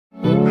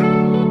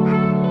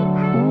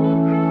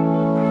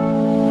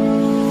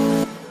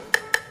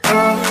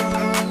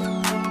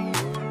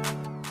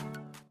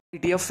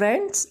dear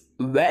friends,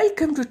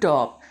 welcome to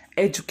Top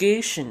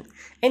Education.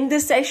 In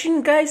this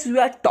session guys, we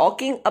are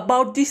talking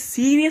about the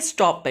serious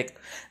topic.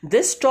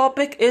 This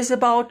topic is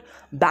about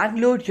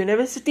Bangalore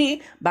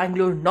University,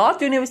 Bangalore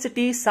North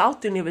University,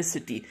 South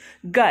University.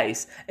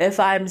 Guys, if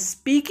I am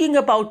speaking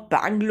about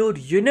Bangalore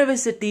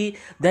University,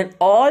 then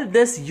all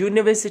these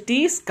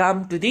universities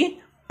come to the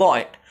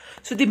point.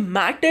 So the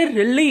matter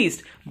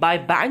released by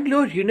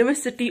Bangalore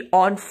University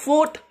on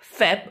 4th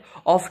Feb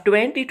of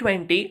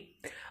 2020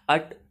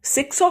 at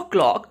 6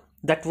 o'clock,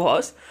 that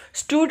was,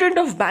 student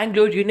of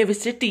Bangalore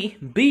University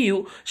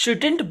BU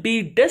shouldn't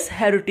be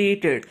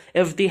disheartened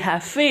if they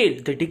have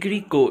failed the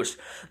degree course.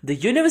 The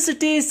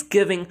university is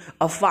giving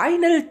a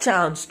final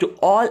chance to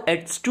all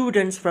its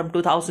students from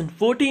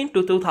 2014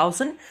 to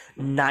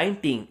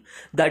 2019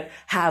 that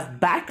have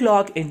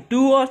backlog in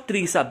 2 or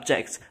 3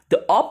 subjects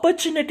the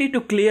opportunity to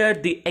clear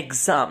the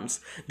exams.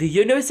 The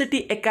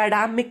University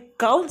Academic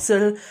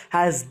Council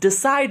has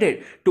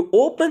decided to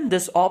open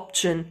this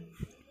option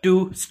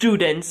to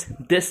students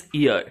this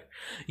year.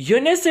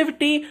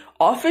 University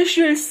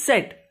officials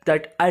said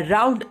that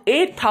around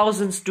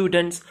 8,000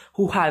 students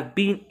who have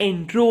been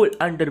enrolled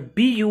under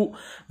BU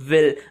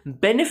will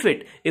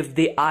benefit if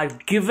they are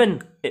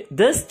given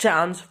this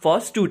chance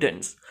for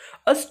students.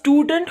 A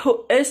student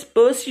who is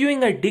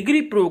pursuing a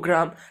degree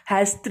program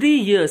has 3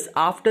 years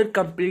after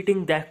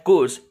completing their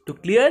course to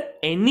clear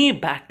any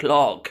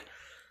backlog.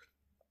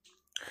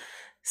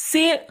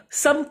 Say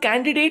some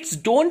candidates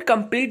don't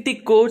complete the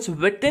course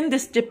within the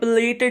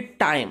stipulated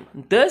time.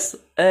 This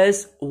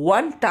is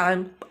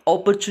one-time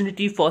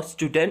opportunity for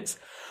students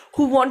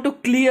who want to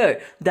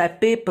clear their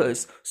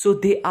papers so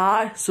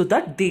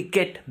that they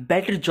get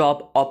better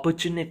job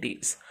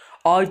opportunities.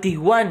 Or the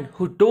one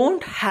who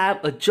don't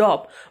have a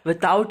job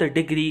without a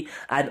degree,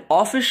 an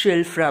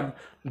official from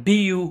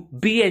BU,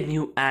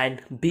 BNU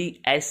and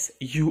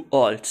BSU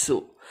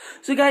also.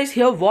 So guys,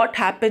 here what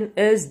happened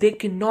is they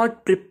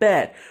cannot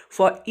prepare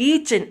for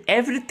each and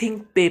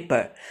everything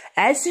paper.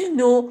 As you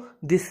know,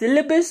 the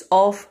syllabus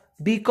of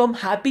BCom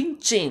have been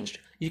changed.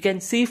 You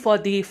can see for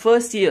the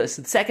first years,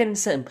 the second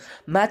sem,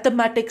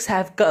 mathematics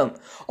have come.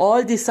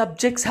 All the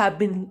subjects have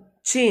been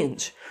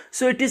changed.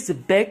 So it is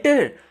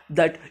better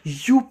that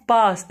you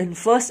pass in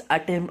first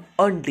attempt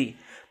only,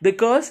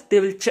 because they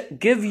will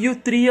give you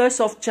 3 years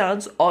of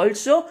chance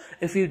also.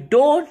 If you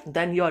don't,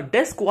 then you are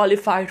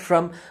disqualified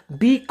from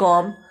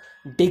BCom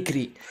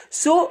degree.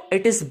 So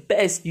it is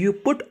best you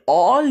put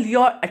all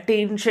your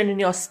attention in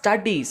your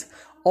studies.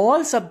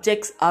 All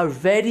subjects are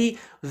very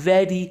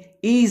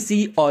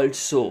easy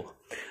also.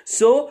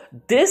 So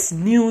this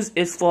news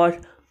is for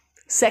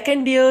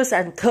second years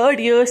and third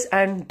years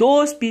and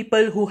those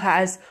people who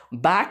has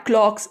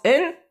backlogs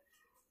in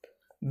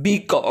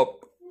BCom,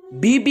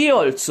 BB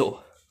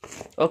also.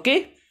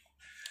 Okay,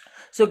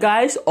 so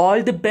guys,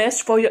 all the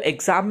best for your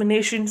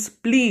examinations.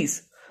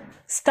 Please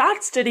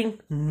start studying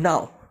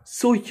now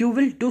so you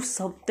will do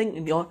something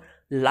in your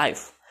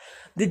life.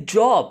 The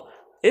job,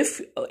 if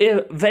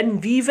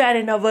when we were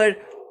in our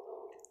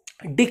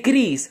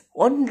degrees,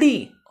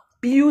 only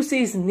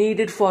PUC is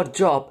needed for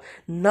job.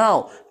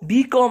 Now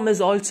BCom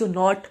is also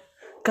not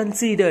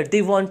considered.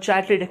 They want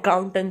chartered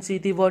accountancy,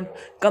 they want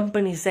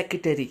company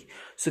secretary.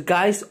 So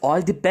guys,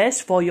 all the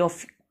best for your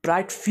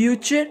bright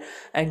future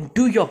and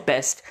do your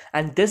best.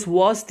 And this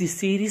was the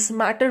serious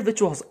matter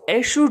which was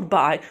issued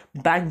by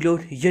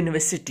Bangalore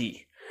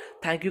University.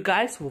 Thank you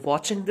guys for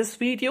watching this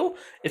video.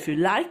 If you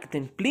like,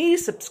 then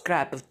please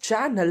subscribe to the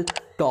channel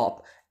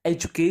Top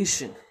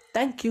Education.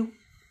 Thank you.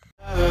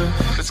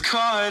 It's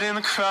caught in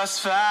the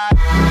crossfire.